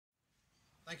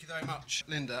Thank you very much,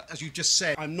 Linda. As you just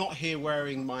said, I'm not here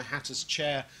wearing my hat as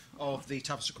chair of the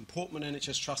Tavistock and Portman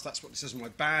NHS Trust. That's what it says on my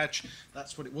badge.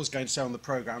 That's what it was going to say on the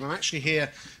programme. I'm actually here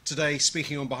today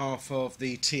speaking on behalf of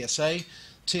the TSA.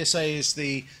 TSA is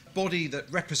the body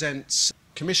that represents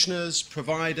commissioners,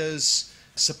 providers,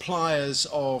 suppliers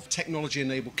of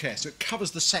technology-enabled care. So it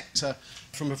covers the sector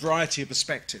from a variety of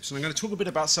perspectives. And I'm going to talk a bit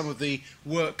about some of the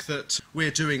work that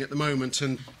we're doing at the moment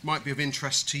and might be of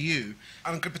interest to you. And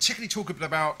I'm going to particularly talk a bit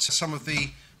about some of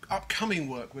the upcoming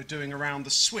work we're doing around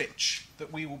the switch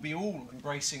that we will be all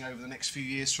embracing over the next few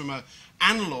years from an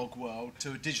analogue world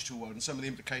to a digital world, and some of the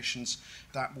implications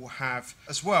that will have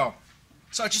as well.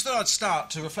 So I just thought I'd start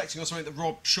to reflecting on something that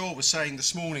Rob Shaw was saying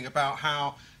this morning about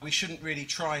how we shouldn't really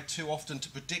try too often to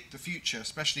predict the future,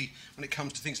 especially when it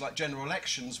comes to things like general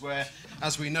elections, where,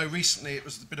 as we know recently, it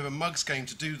was a bit of a mug's game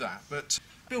to do that. But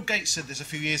Bill Gates said this a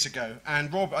few years ago,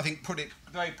 and Rob, I think, put it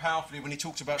very powerfully when he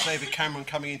talked about David Cameron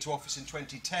coming into office in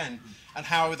 2010 and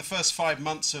how in the first 5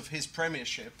 months of his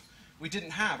premiership, we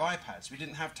didn't have iPads, we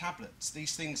didn't have tablets.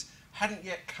 These things hadn't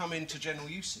yet come into general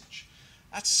usage.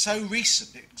 That's so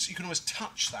recent, you can almost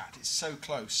touch that, it's so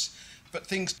close. But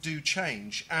things do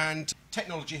change, and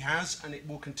technology has, and it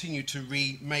will continue to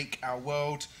remake our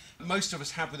world. Most of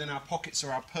us have within our pockets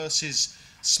or our purses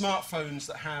smartphones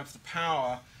that have the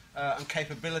power and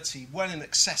capability well in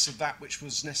excess of that which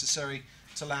was necessary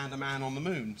to land a man on the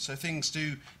moon. So things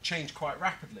do change quite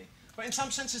rapidly. But in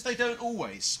some senses they don't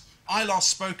always. I last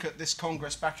spoke at this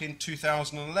Congress back in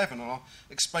 2011, and I'll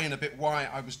explain a bit why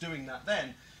I was doing that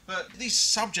then. But these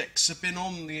subjects have been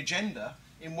on the agenda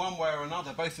in one way or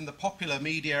another, both in the popular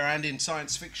media and in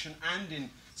science fiction and in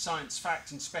science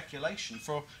fact and speculation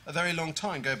for a very long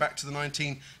time. Go back to the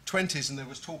 1920s and there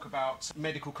was talk about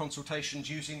medical consultations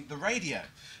using the radio,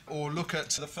 or look at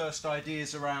the first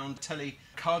ideas around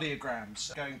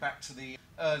telecardiograms going back to the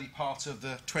early part of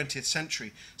the 20th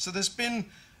century. So there's been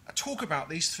a talk about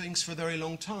these things for a very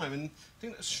long time, and I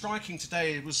think that's striking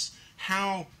today was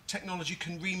how technology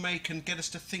can remake and get us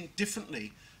to think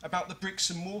differently about the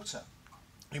bricks and mortar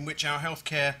in which our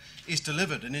healthcare is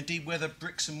delivered, and indeed whether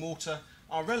bricks and mortar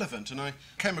are relevant. And I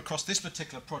came across this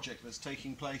particular project that's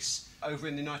taking place over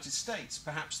in the United States,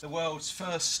 perhaps the world's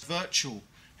first virtual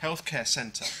healthcare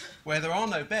centre, where there are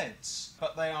no beds,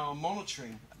 but they are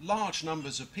monitoring large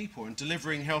numbers of people and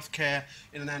delivering healthcare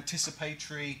in an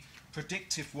anticipatory,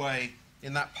 predictive way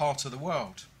in that part of the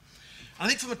world. I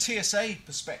think from a TSA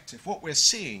perspective, what we're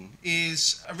seeing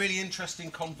is a really interesting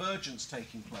convergence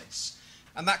taking place.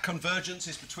 And that convergence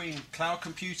is between cloud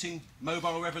computing,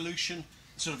 mobile revolution,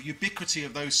 sort of ubiquity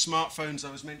of those smartphones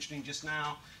I was mentioning just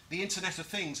now, the Internet of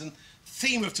Things, and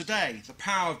theme of today, the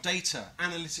power of data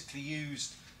analytically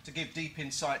used to give deep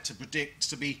insight, to predict,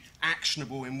 to be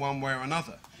actionable in one way or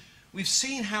another. We've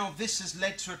seen how this has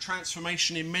led to a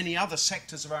transformation in many other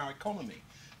sectors of our economy.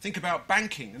 Think about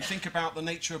banking, and think about the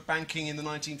nature of banking in the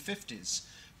 1950s,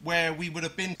 where we would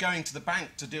have been going to the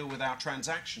bank to deal with our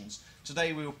transactions.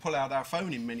 Today we will pull out our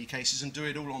phone in many cases and do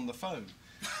it all on the phone.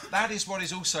 That is what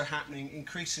is also happening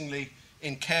increasingly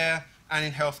in care and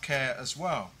in healthcare as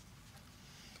well.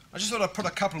 I just thought I'd put a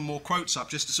couple more quotes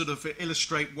up just to sort of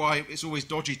illustrate why it's always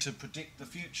dodgy to predict the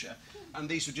future. And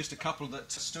these were just a couple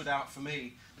that stood out for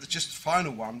me. The just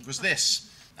final one was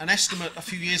this. An estimate a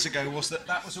few years ago was that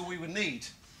that was all we would need.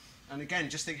 And again,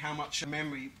 just think how much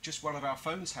memory just one of our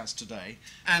phones has today.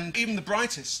 And even the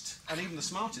brightest and even the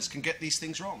smartest can get these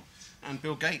things wrong. And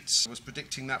Bill Gates was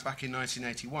predicting that back in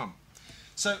 1981.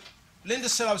 So Linda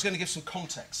said I was going to give some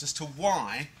context as to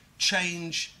why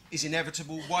change is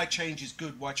inevitable, why change is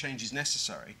good, why change is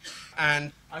necessary.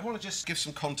 And I want to just give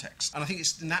some context. And I think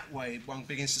it's in that way one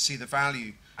begins to see the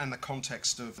value and the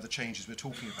context of the changes we're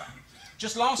talking about.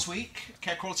 Just last week,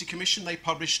 Care Quality Commission, they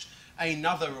published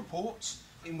another report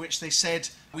in which they said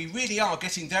we really are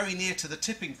getting very near to the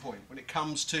tipping point when it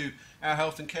comes to our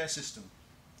health and care system.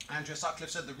 Andrea Sutcliffe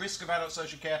said the risk of adult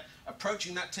social care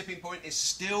approaching that tipping point is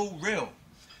still real.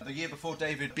 The year before,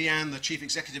 David Bean, the chief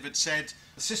executive, had said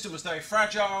the system was very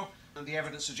fragile and the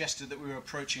evidence suggested that we were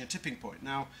approaching a tipping point.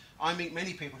 Now, I meet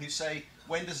many people who say,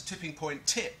 when does a tipping point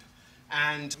tip?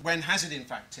 And when has it in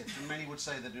fact tipped? And many would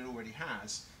say that it already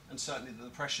has, and certainly that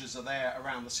the pressures are there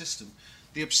around the system.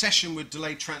 The obsession with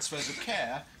delayed transfers of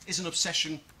care is an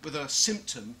obsession with a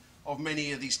symptom of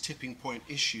many of these tipping point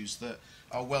issues that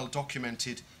are well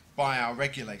documented by our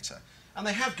regulator. And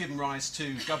they have given rise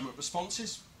to government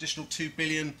responses, additional $2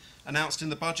 billion announced in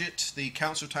the budget, the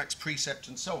council tax precept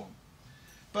and so on.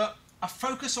 But a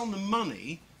focus on the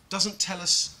money doesn't tell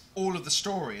us all of the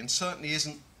story, and certainly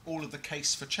isn't all of the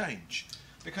case for change.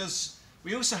 Because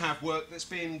We also have work that's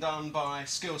being done by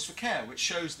Skills for Care, which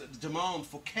shows that the demand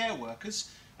for care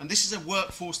workers, and this is a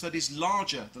workforce that is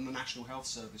larger than the National Health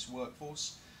Service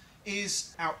workforce,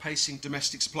 is outpacing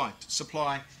domestic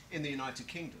supply in the United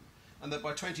Kingdom. And that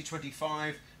by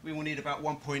 2025 we will need about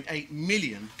 1.8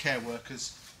 million care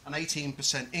workers, an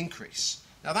 18% increase.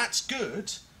 Now that's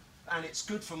good, and it's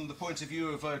good from the point of view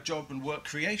of job and work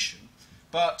creation,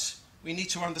 but we need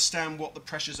to understand what the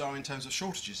pressures are in terms of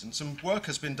shortages. And some work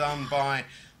has been done by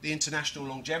the International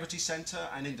Longevity Centre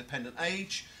and Independent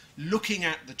Age, looking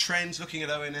at the trends, looking at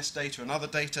ONS data and other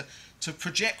data to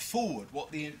project forward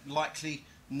what the likely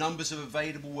numbers of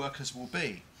available workers will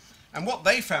be. And what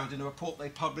they found in a report they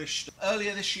published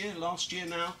earlier this year, last year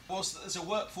now, was that there's a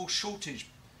workforce shortage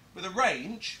with a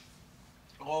range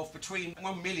of between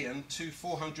 1 million to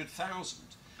 400,000,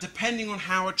 depending on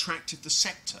how attractive the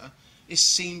sector is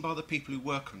seen by the people who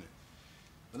work on it.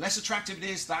 The less attractive it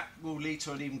is, that will lead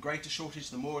to an even greater shortage.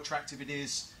 The more attractive it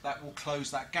is, that will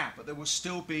close that gap. But there will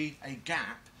still be a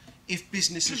gap if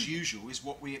business as usual is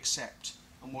what we accept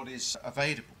and what is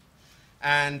available.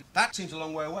 And that seems a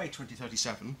long way away,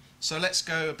 2037, so let's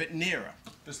go a bit nearer.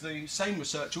 Because the same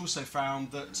research also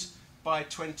found that by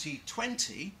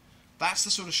 2020, that's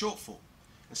the sort of shortfall.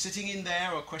 And sitting in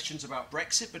there are questions about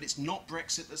Brexit, but it's not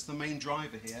Brexit that's the main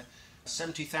driver here.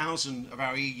 70,000 of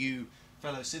our EU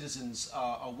fellow citizens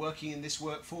are working in this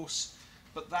workforce,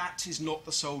 but that is not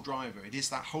the sole driver. It is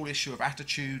that whole issue of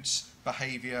attitudes,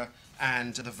 behaviour,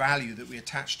 and the value that we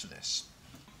attach to this.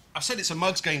 I've said it's a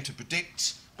mug's game to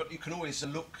predict, but you can always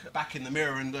look back in the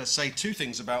mirror and say two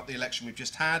things about the election we've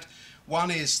just had. One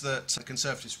is that the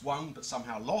Conservatives won but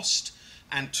somehow lost,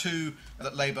 and two,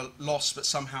 that Labour lost but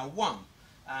somehow won.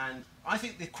 And I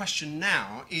think the question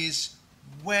now is,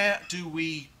 where do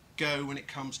we go when it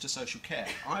comes to social care?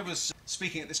 I was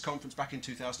speaking at this conference back in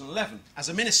 2011 as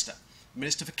a Minister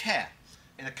for Care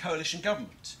in a coalition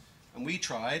government, and we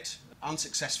tried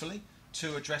unsuccessfully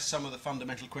to address some of the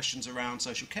fundamental questions around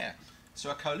social care.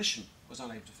 So a coalition was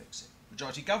unable to fix it.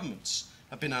 Majority governments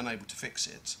have been unable to fix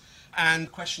it. And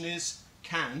the question is,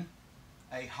 can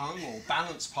a hung or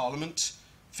balanced parliament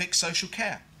fix social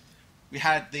care? We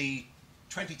had the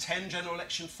 2010 general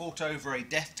election fought over a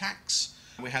death tax.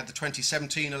 We had the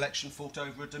 2017 election fought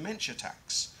over a dementia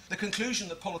tax. The conclusion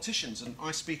that politicians, and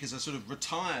I speak as a sort of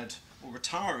retired or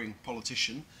retiring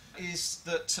politician, is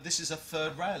that this is a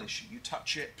third rail issue. You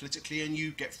touch it politically and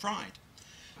you get fried.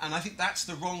 And I think that's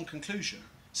the wrong conclusion.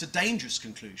 It's a dangerous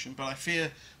conclusion, but I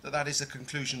fear that that is a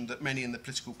conclusion that many in the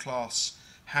political class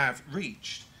have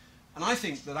reached. And I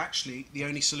think that actually the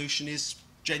only solution is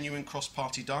genuine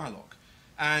cross-party dialogue.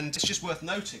 And it's just worth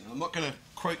noting, I'm not going to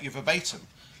quote you verbatim,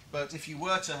 but if you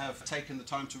were to have taken the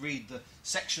time to read the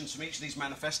sections from each of these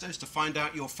manifestos to find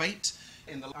out your fate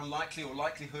in the unlikely or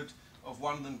likelihood of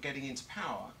one of them getting into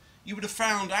power, you would have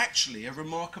found actually a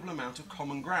remarkable amount of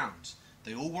common ground.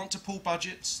 They all want to pull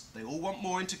budgets, they all want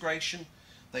more integration,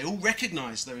 they all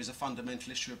recognise there is a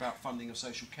fundamental issue about funding of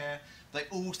social care, they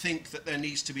all think that there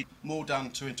needs to be more done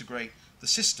to integrate the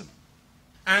system.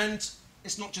 And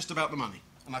it's not just about the money.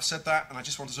 And I've said that, and I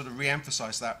just want to sort of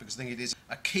re-emphasise that because I think it is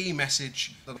a key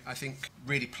message that I think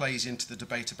really plays into the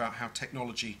debate about how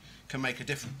technology can make a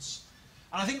difference.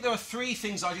 And I think there are three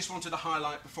things I just wanted to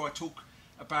highlight before I talk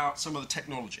about some of the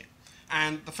technology.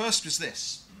 And the first was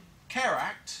this. Care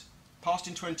Act, passed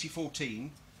in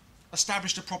 2014,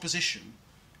 established a proposition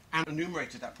and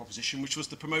enumerated that proposition, which was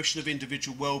the promotion of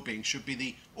individual well-being should be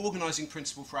the organising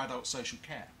principle for adult social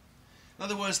care. In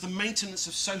other words, the maintenance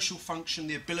of social function,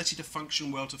 the ability to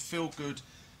function well, to feel good,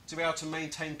 to be able to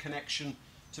maintain connection,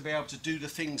 to be able to do the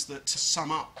things that sum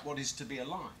up what is to be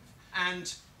alive.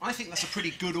 And I think that's a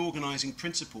pretty good organising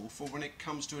principle for when it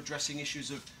comes to addressing issues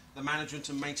of the management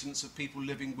and maintenance of people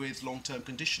living with long-term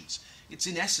conditions. It's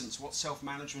in essence what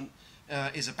self-management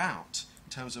is about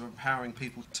in terms of empowering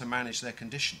people to manage their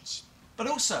conditions. But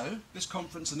also, this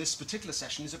conference and this particular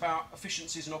session is about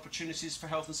efficiencies and opportunities for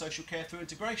health and social care through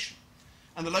integration.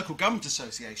 And the Local Government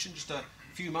Association, just a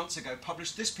few months ago,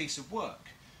 published this piece of work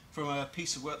from a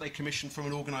piece of work they commissioned from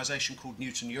an organisation called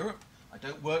Newton Europe. I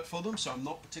don't work for them, so I'm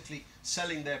not particularly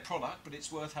selling their product, but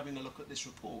it's worth having a look at this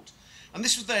report. And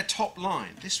this was their top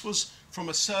line. This was from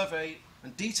a survey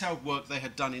and detailed work they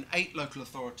had done in 8 local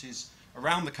authorities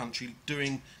around the country,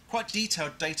 doing quite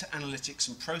detailed data analytics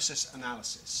and process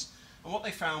analysis. And what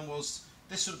they found was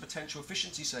this sort of potential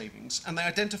efficiency savings, and they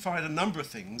identified a number of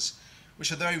things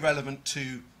which are very relevant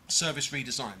to service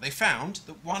redesign. They found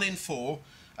that 1 in 4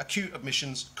 acute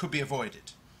admissions could be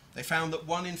avoided. They found that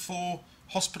 1 in 4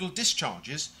 hospital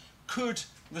discharges could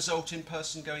result in a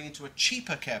person going into a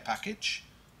cheaper care package,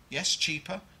 yes,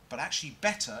 cheaper, but actually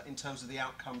better in terms of the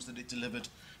outcomes that it delivered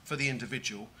for the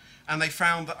individual. And they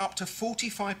found that up to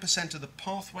 45% of the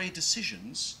pathway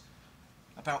decisions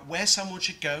about where someone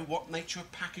should go, what nature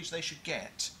of package they should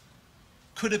get,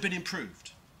 could have been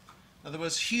improved. Now, there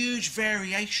was huge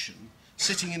variation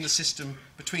sitting in the system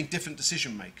between different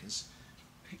decision makers,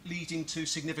 leading to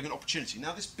significant opportunity.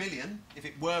 Now, this billion, if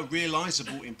it were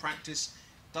realisable in practice,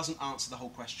 doesn't answer the whole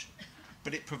question.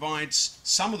 But it provides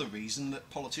some of the reason that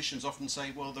politicians often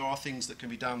say, well, there are things that can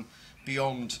be done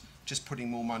beyond just putting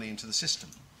more money into the system.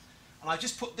 And I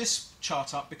just put this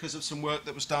chart up because of some work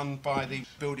that was done by the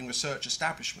Building Research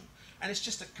Establishment. And it's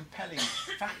just a compelling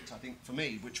fact, I think, for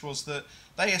me, which was that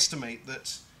they estimate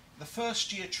that the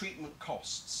first year treatment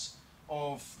costs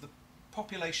of the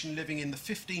population living in the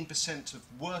 15% of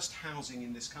worst housing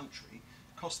in this country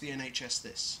cost the NHS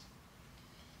this.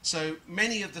 So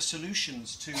many of the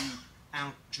solutions to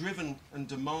our driven and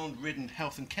demand-ridden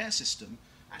health and care system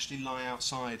actually lie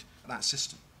outside that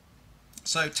system.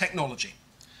 So technology.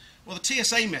 Well, the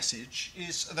TSA message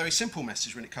is a very simple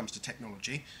message when it comes to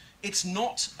technology. It's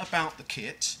not about the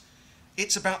kit,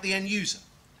 it's about the end user.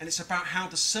 And it's about how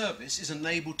the service is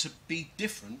enabled to be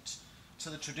different to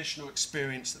the traditional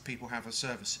experience that people have of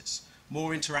services.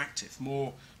 More interactive,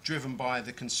 more driven by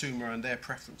the consumer and their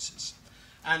preferences.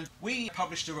 And we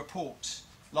published a report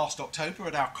last October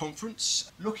at our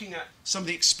conference looking at some of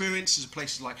the experiences of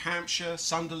places like Hampshire,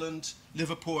 Sunderland,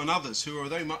 Liverpool and others who are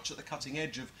very much at the cutting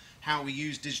edge of how we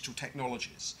use digital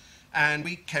technologies. And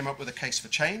we came up with a case for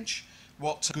change,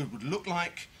 what good would look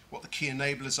like, what the key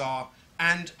enablers are,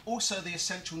 and also the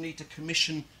essential need to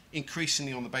commission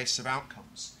increasingly on the basis of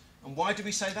outcomes. And why do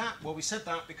we say that? Well, we said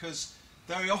that because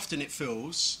very often it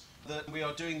feels that we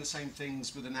are doing the same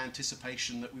things with an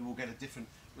anticipation that we will get a different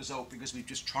result because we've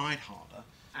just tried harder,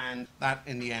 and that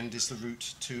in the end is the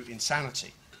route to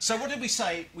insanity. So what did we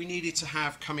say we needed to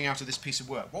have coming out of this piece of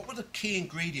work? What were the key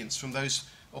ingredients from those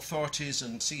authorities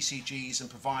and CCGs and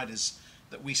providers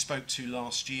that we spoke to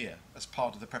last year as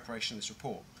part of the preparation of this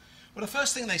report? Well, the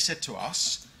first thing they said to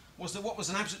us was that what was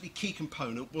an absolutely key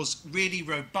component was really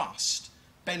robust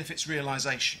benefits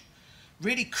realisation.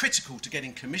 Really critical to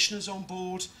getting commissioners on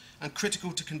board and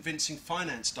critical to convincing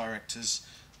finance directors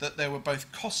that there were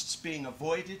both costs being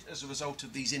avoided as a result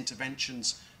of these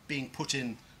interventions being put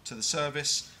in to the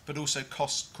service, but also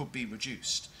costs could be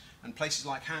reduced. And places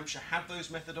like Hampshire have those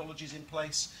methodologies in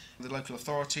place, the local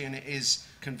authority, and it is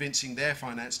convincing their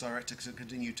finance director to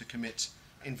continue to commit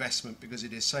investment because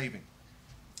it is saving.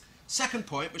 Second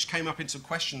point, which came up in some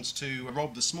questions to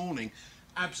Rob this morning,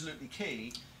 absolutely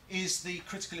key, is the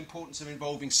critical importance of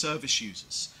involving service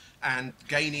users and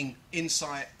gaining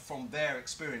insight from their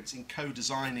experience in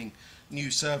co-designing new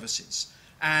services.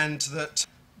 And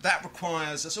that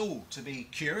requires us all to be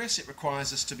curious, it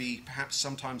requires us to be perhaps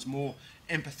sometimes more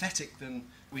empathetic than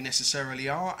we necessarily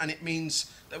are, and it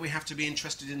means that we have to be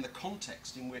interested in the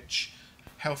context in which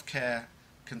healthcare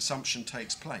consumption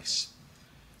takes place.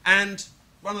 And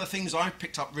one of the things I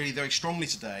picked up really very strongly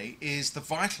today is the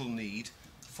vital need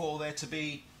for there to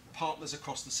be partners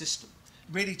across the system,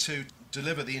 really to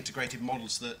deliver the integrated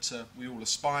models that we all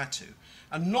aspire to,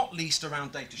 and not least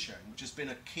around data sharing, which has been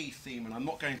a key theme, and I'm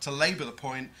not going to labour the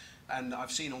point, and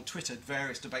I've seen on Twitter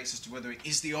various debates as to whether it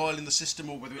is the oil in the system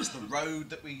or whether it's the road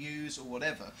that we use or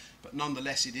whatever, but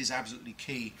nonetheless it is absolutely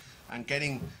key, and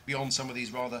getting beyond some of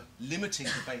these rather limiting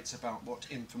debates about what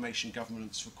information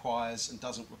governance requires and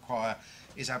doesn't require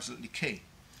is absolutely key.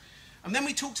 And then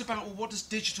we talked about, well, what does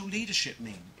digital leadership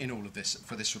mean in all of this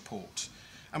for this report?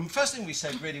 And the first thing we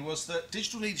said really was that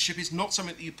digital leadership is not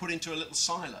something that you put into a little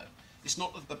silo. It's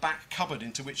not the back cupboard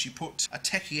into which you put a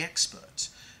techie expert.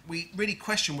 We really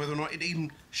question whether or not it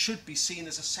even should be seen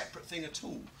as a separate thing at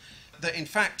all. That in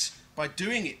fact, by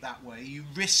doing it that way, you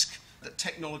risk that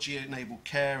technology-enabled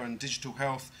care and digital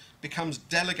health becomes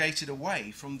delegated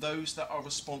away from those that are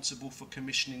responsible for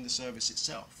commissioning the service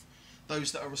itself,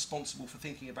 those that are responsible for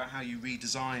thinking about how you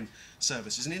redesign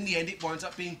services. And in the end, it winds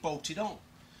up being bolted on.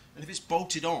 And if it's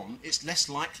bolted on, it's less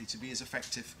likely to be as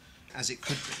effective as it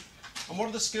could be. And what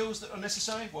are the skills that are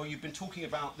necessary? Well, you've been talking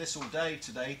about this all day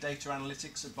today, data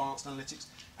analytics, advanced analytics,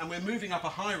 and we're moving up a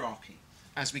hierarchy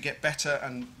as we get better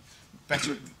and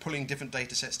better at pulling different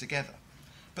data sets together.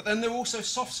 But then there are also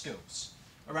soft skills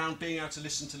around being able to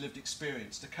listen to lived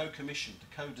experience, to co-commission,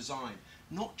 to co-design,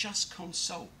 not just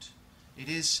consult. It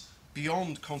is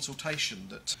beyond consultation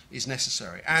that is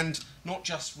necessary, and not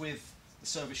just with the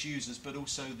service users, but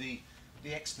also the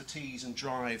expertise and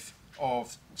drive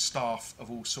of staff of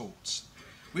all sorts.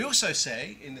 We also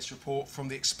say in this report, from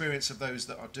the experience of those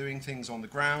that are doing things on the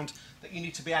ground, that you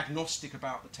need to be agnostic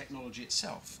about the technology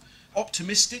itself.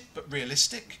 Optimistic but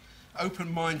realistic,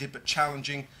 open-minded but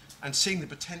challenging, and seeing the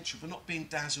potential, but not being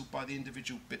dazzled by the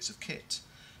individual bits of kit.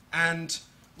 And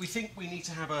we think we need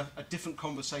to have a different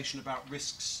conversation about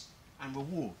risks and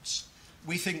rewards.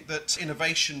 We think that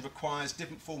innovation requires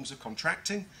different forms of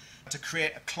contracting to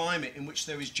create a climate in which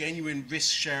there is genuine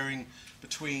risk sharing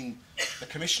between the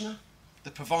commissioner,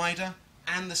 the provider,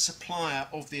 and the supplier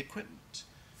of the equipment.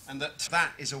 And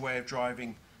that is a way of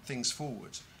driving things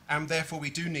forward. And therefore we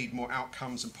do need more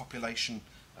outcomes and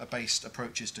population-based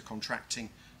approaches to contracting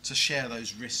to share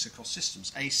those risks across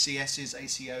systems. ACSs,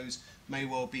 ACOs may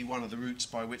well be one of the routes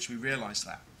by which we realise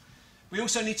that. We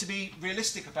also need to be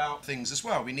realistic about things as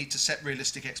well. We need to set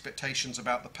realistic expectations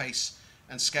about the pace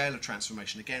and scale of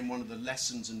transformation. Again, one of the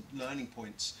lessons and learning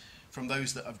points from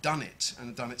those that have done it and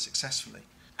have done it successfully.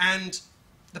 And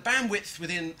the bandwidth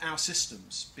within our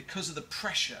systems, because of the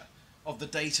pressure of the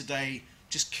day-to-day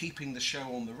just keeping the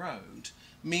show on the road,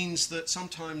 means that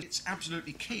sometimes it's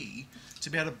absolutely key to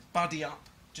be able to buddy up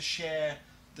to share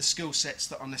the skill sets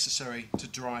that are necessary to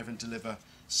drive and deliver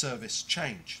service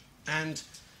change. And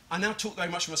I now talk very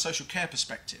much from a social care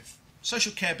perspective.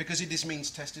 Social care, because it is means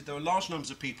tested, there are large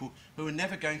numbers of people who are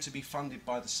never going to be funded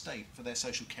by the state for their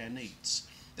social care needs.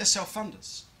 They're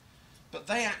self-funders. But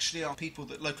they actually are people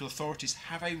that local authorities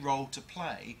have a role to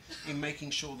play in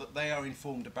making sure that they are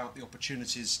informed about the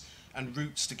opportunities and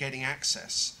routes to getting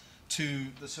access to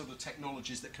the sort of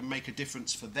technologies that can make a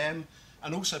difference for them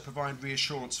and also provide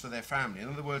reassurance for their family. In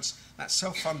other words, that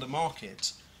self-funder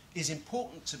market is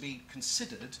important to be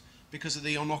considered because of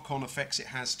the knock-on effects it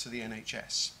has to the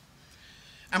NHS.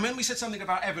 And when we said something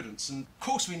about evidence, and of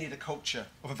course we need a culture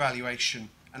of evaluation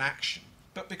and action,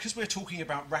 but because we're talking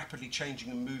about rapidly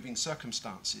changing and moving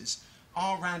circumstances,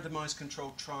 are randomised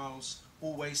controlled trials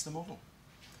always the model?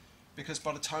 Because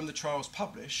by the time the trial's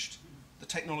published, the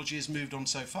technology has moved on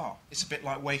so far. It's a bit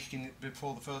like waiting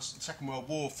before the First and Second World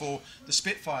War for the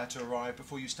Spitfire to arrive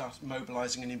before you start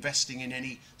mobilising and investing in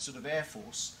any sort of air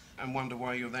force and wonder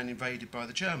why you're then invaded by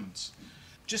the Germans.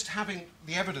 Just having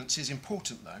the evidence is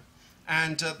important though.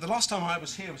 And the last time I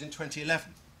was here was in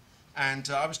 2011. And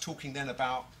I was talking then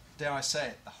about, dare I say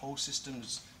it, the whole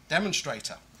systems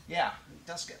demonstrator. Yeah, it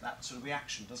does get that sort of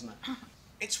reaction, doesn't it?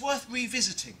 It's worth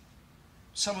revisiting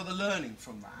some of the learning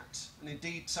from that, and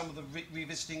indeed some of the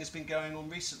revisiting has been going on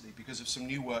recently because of some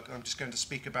new work that I'm just going to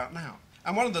speak about now.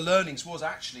 And one of the learnings was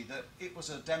actually that it was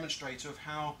a demonstrator of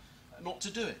how not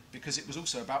to do it, because it was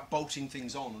also about bolting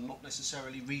things on and not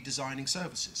necessarily redesigning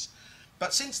services.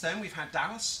 But since then we've had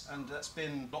Dallas, and that's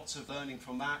been lots of learning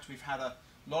from that. We've had a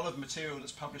lot of material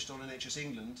that's published on NHS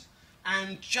England,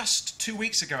 and just 2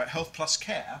 weeks ago at Health Plus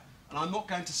Care, and I'm not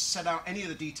going to set out any of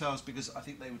the details because I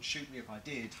think they would shoot me if I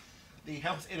did, the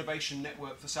Health Innovation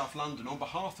Network for South London, on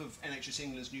behalf of NHS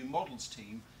England's new models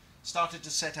team, started to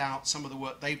set out some of the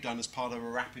work they've done as part of a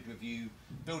rapid review,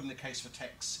 building the case for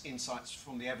tech's insights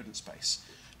from the evidence base.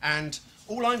 And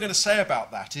all I'm going to say about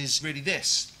that is really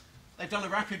this. They've done a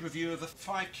rapid review of the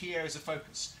 5 key areas of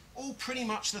focus, all pretty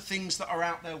much the things that are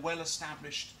out there,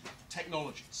 well-established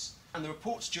technologies. And the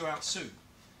report's due out soon.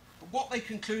 But what they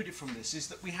concluded from this is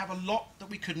that we have a lot that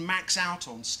we could max out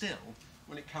on still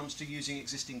when it comes to using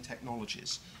existing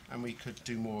technologies, and we could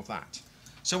do more of that.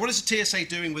 So what is the TSA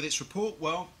doing with its report?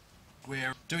 Well,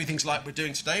 we're doing things like we're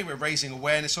doing today. We're raising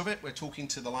awareness of it. We're talking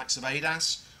to the likes of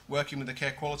ADAS, working with the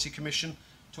Care Quality Commission,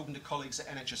 talking to colleagues at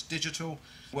NHS Digital,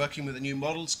 working with the new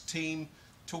models team,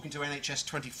 talking to NHS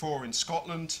 24 in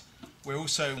Scotland. We're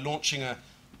also launching a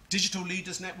digital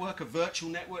leaders network, a virtual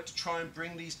network to try and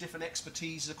bring these different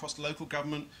expertise across local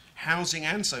government, housing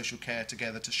and social care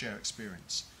together to share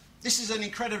experience. This is an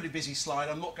incredibly busy slide.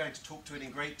 I'm not going to talk to it in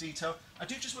great detail. I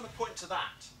do just want to point to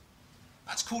that.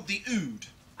 That's called the OOD.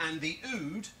 And the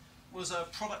OOD was a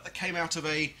product that came out of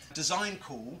a design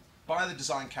call by the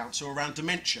Design Council around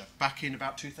dementia back in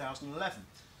about 2011.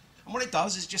 And what it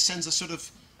does is it just sends a sort of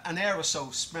an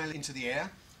aerosol smell into the air,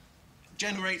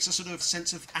 generates a sort of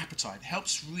sense of appetite,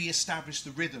 helps re-establish the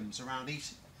rhythms around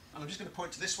eating. And I'm just going to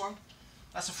point to this one.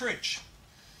 That's a fridge.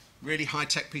 Really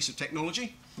high-tech piece of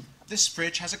technology. This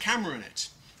fridge has a camera in it,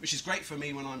 which is great for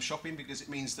me when I'm shopping because it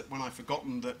means that when I've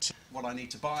forgotten that what I need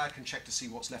to buy, I can check to see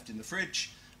what's left in the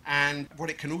fridge. And what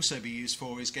it can also be used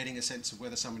for is getting a sense of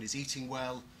whether someone is eating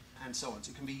well and so on.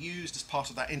 So it can be used as part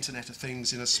of that Internet of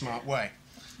Things in a smart way.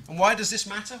 And why does this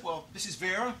matter? Well, this is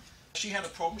Vera. She had a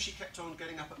problem. She kept on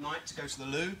getting up at night to go to the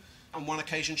loo. On one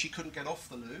occasion, she couldn't get off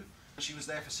the loo. She was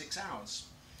there for 6 hours.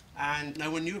 And no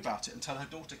one knew about it until her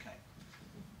daughter came.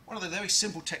 One of the very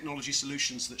simple technology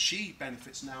solutions that she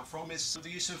benefits now from is the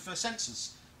use of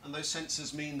sensors. And those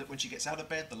sensors mean that when she gets out of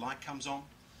bed, the light comes on.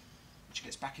 When she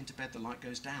gets back into bed, the light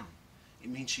goes down. it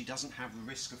means she doesn't have the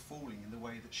risk of falling in the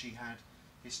way that she had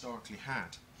historically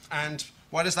had. And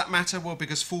why does that matter? Well,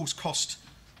 because falls cost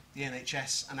the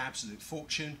NHS an absolute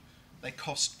fortune. They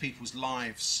cost people's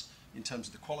lives in terms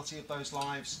of the quality of those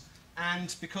lives,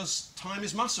 and because time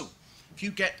is muscle. If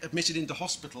you get admitted into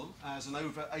hospital as an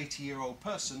over 80-year-old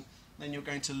person, then you're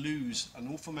going to lose an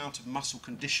awful amount of muscle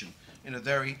condition in a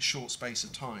very short space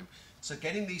of time. So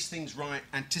getting these things right,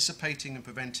 anticipating and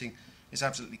preventing, is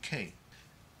absolutely key.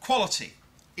 Quality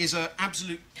is an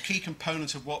absolute key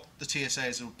component of what the TSA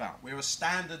is all about. We're a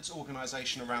standards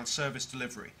organisation around service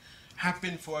delivery, have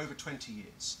been for over 20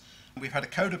 years. We've had a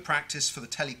code of practice for the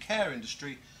telecare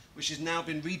industry, which has now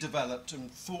been redeveloped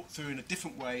and thought through in a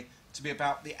different way to be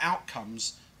about the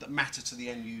outcomes that matter to the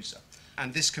end user.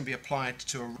 And this can be applied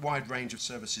to a wide range of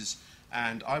services,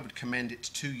 and I would commend it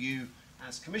to you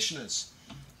as commissioners.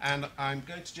 And I'm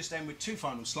going to just end with two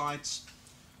final slides.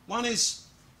 One is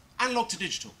analog to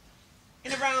digital.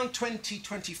 In around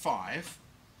 2025,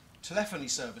 telephony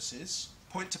services,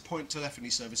 point-to-point telephony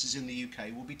services in the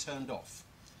UK will be turned off.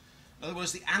 In other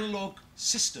words, the analog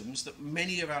systems that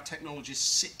many of our technologies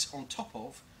sit on top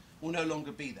of will no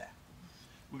longer be there.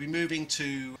 We'll be moving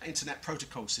to internet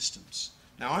protocol systems.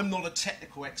 Now, I'm not a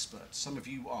technical expert, some of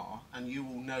you are, and you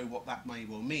will know what that may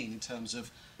well mean in terms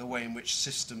of the way in which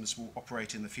systems will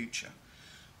operate in the future.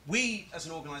 We, as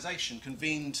an organisation,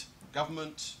 convened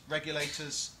government,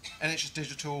 regulators, NHS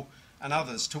Digital and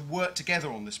others to work together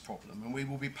on this problem, and we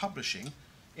will be publishing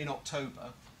in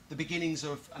October the beginnings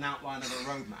of an outline of a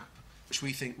roadmap which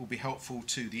we think will be helpful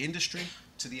to the industry,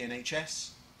 to the NHS,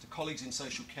 to colleagues in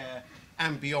social care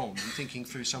and beyond, in thinking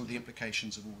through some of the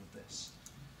implications of all of this.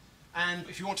 And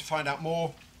if you want to find out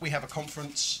more, we have a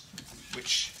conference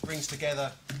which brings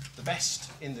together the best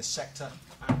in this sector,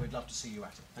 and we'd love to see you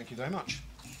at it. Thank you very much.